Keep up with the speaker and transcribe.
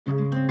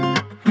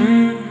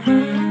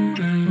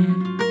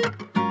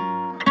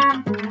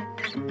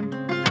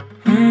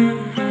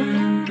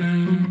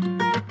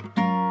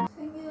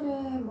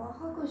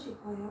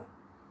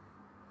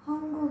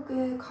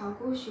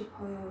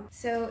you.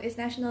 So it's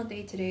National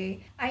Day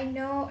today. I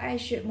know I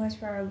should most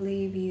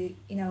probably be,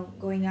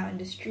 going out in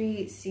the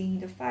streets, seeing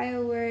the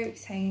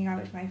fireworks, hanging out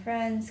with my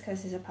friends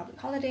because it's a public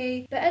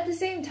holiday. But at the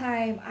same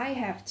time, I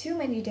have too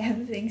many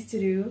damn things to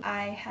do.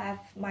 I have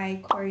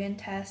my Korean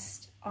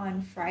test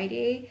on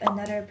Friday,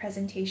 another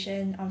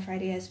presentation on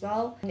Friday as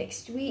well.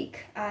 Next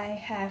week, I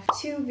have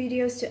 2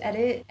 videos to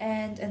edit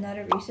and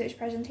another research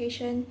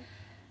presentation.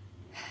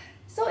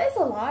 So it's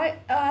a lot.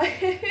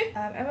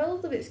 I'm a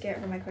little bit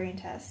scared for my Korean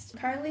test.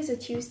 Currently it's a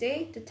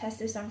Tuesday, the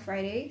test is on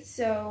Friday,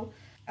 so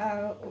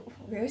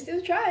we're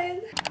still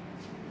trying.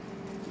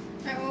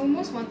 I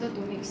almost wanted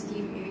to make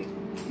steamed egg,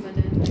 but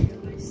then I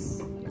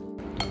realized.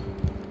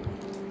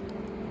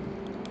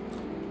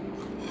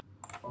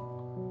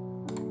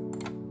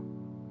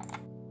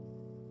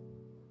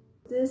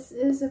 This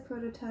is a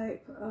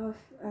prototype of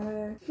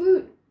a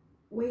food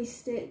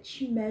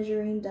wastage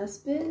measuring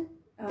dustbin.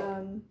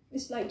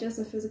 It's like just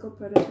a physical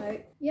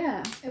prototype.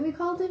 Yeah, and we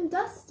called him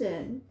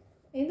Dustin.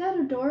 Ain't that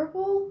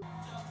adorable?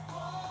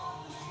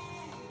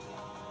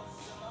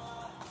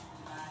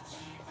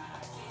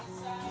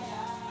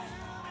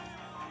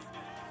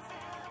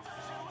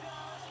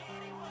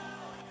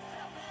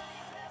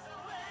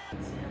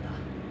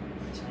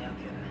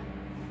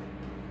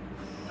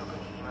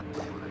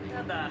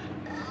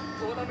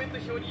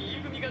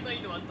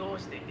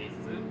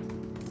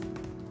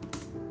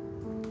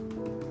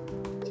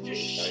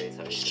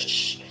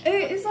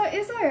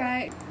 It's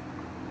alright.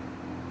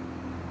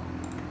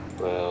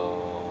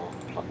 Well,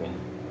 I mean,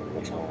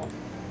 which one?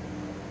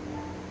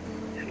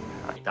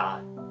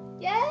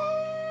 Yay!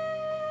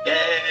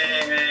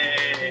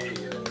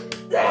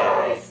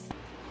 Yes!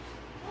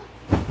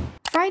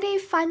 Friday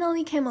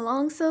finally came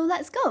along, so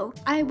let's go!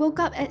 I woke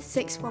up at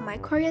 6 for my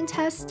Korean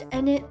test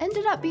and it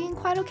ended up being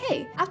quite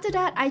okay. After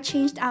that, I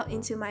changed out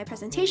into my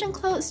presentation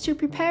clothes to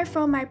prepare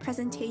for my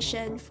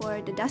presentation for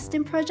the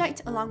Dustin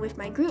project along with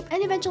my group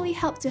and eventually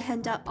help to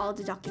hand out all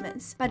the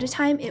documents. By the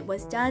time it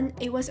was done,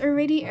 it was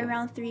already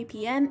around 3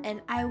 p.m.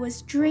 and I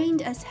was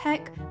drained as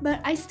heck, but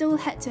I still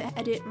had to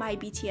edit my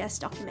BTS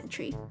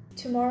documentary.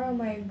 Tomorrow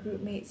my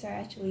group mates are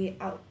actually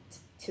out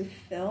to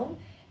film.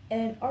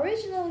 And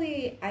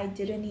originally, I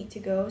didn't need to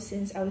go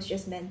since I was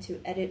just meant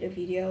to edit a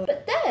video.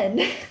 But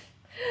then,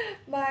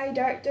 my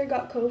director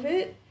got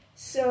COVID,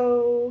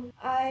 so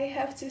I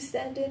have to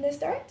stand in as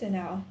director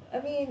now. I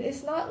mean,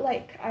 it's not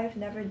like I've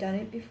never done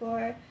it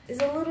before. It's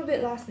a little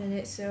bit last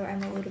minute, so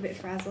I'm a little bit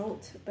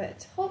frazzled.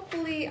 But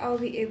hopefully, I'll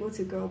be able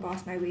to girl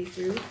boss my way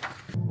through.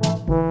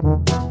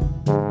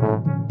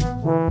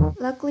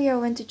 Luckily, I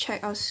went to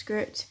check our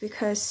script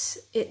because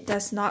it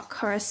does not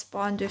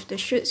correspond with the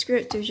shoot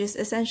script, which is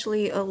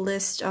essentially a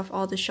list of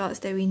all the shots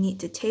that we need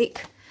to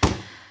take.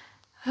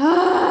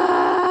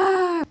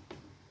 I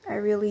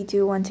really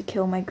do want to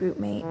kill my group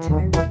mate.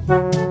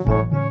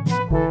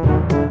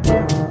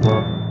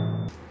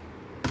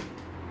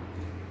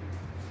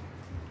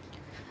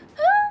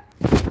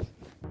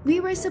 We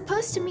were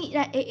supposed to meet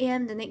at 8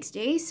 a.m. the next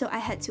day, so I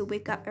had to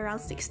wake up around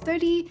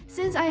 6:30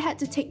 since I had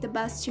to take the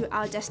bus to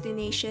our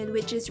destination,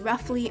 which is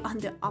roughly on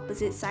the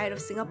opposite side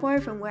of Singapore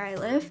from where I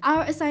live.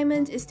 Our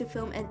assignment is to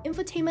film an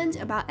infotainment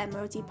about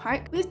Admiralty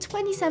Park. With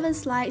 27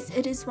 slides,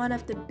 it is one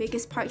of the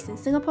biggest parks in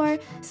Singapore,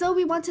 so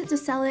we wanted to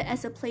sell it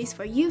as a place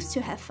for youths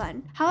to have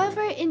fun.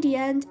 However, in the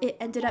end, it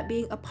ended up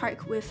being a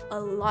park with a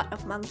lot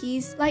of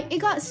monkeys. Like, it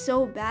got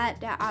so bad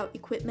that our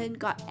equipment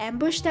got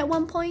ambushed at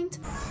one point.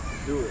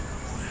 Do it.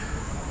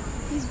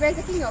 He's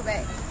ransacking your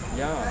bag.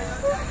 Yeah.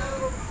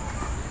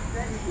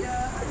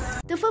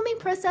 The filming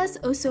process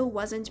also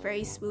wasn't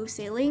very smooth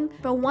sailing.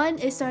 For one,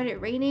 it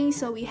started raining,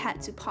 so we had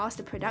to pause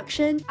the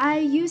production. I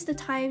used the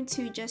time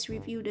to just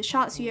review the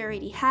shots we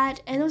already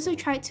had and also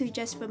tried to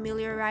just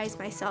familiarize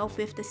myself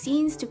with the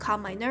scenes to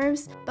calm my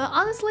nerves. But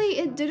honestly,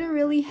 it didn't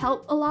really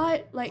help a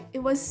lot. Like, it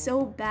was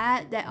so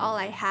bad that all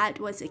I had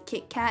was a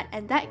Kit Kat,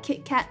 and that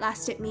Kit Kat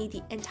lasted me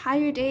the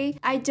entire day.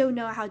 I don't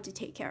know how to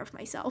take care of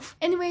myself.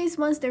 Anyways,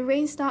 once the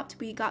rain stopped,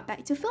 we got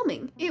back to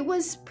filming. It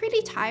was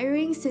pretty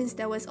tiring since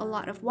there was a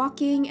lot of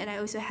walking and I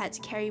also had to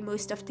carry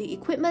most of the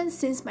equipment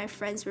since my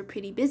friends were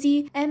pretty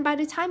busy, and by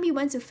the time we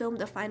went to film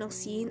the final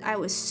scene, I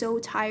was so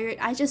tired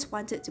I just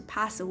wanted to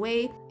pass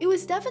away. It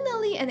was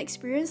definitely an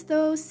experience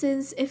though,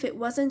 since if it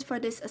wasn't for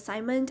this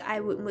assignment, I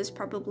would most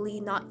probably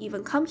not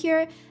even come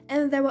here,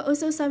 and there were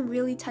also some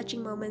really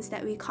touching moments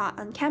that we caught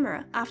on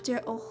camera. After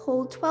a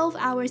whole 12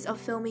 hours of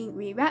filming,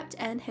 we wrapped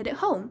and headed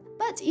home.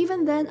 But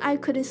even then, I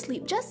couldn't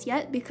sleep just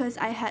yet because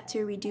I had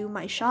to redo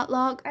my shot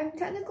log. I'm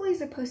technically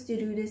supposed to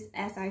do this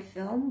as I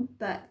film,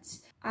 but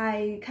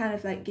I kind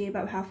of like gave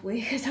up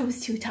halfway because I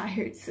was too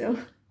tired, so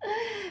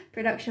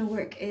production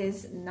work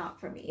is not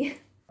for me.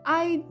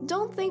 I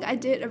don't think I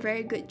did a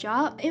very good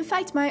job. In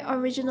fact, my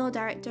original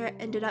director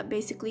ended up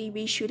basically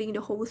reshooting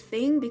the whole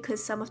thing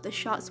because some of the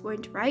shots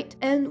weren't right.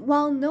 And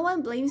while no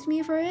one blames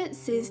me for it,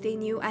 since they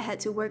knew I had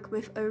to work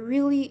with a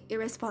really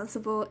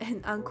irresponsible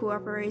and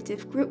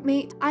uncooperative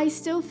groupmate, I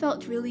still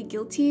felt really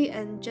guilty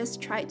and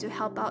just tried to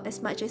help out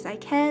as much as I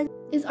can.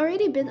 It's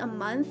already been a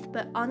month,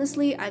 but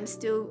honestly, I'm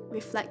still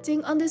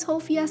reflecting on this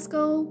whole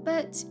fiasco.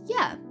 But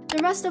yeah,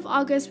 the rest of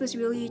August was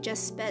really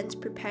just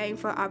spent preparing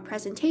for our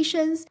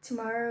presentations.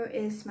 Tomorrow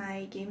is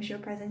my game show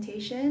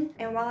presentation,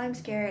 and while I'm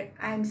scared,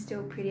 I'm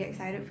still pretty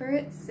excited for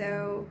it,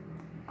 so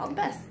all the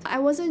best. I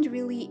wasn't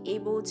really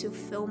able to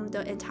film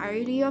the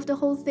entirety of the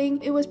whole thing.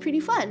 It was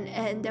pretty fun,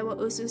 and there were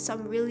also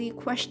some really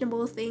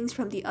questionable things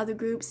from the other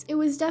groups. It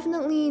was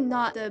definitely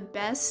not the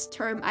best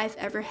term I've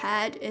ever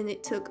had, and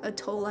it took a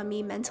toll on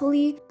me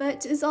mentally,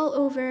 but it's all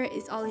over,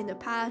 it's all in the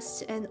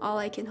past, and all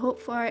I can hope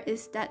for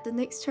is that the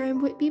next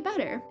term would be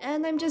better.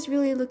 And I'm just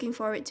really looking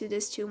forward to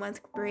this 2-month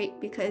break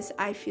because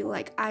I feel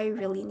like I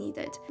really need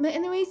it. But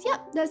anyways, yeah,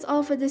 that's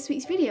all for this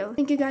week's video.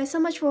 Thank you guys so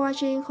much for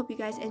watching. Hope you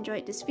guys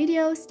enjoyed this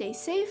video. Stay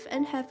safe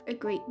and have a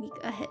great week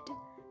ahead.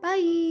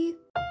 Bye!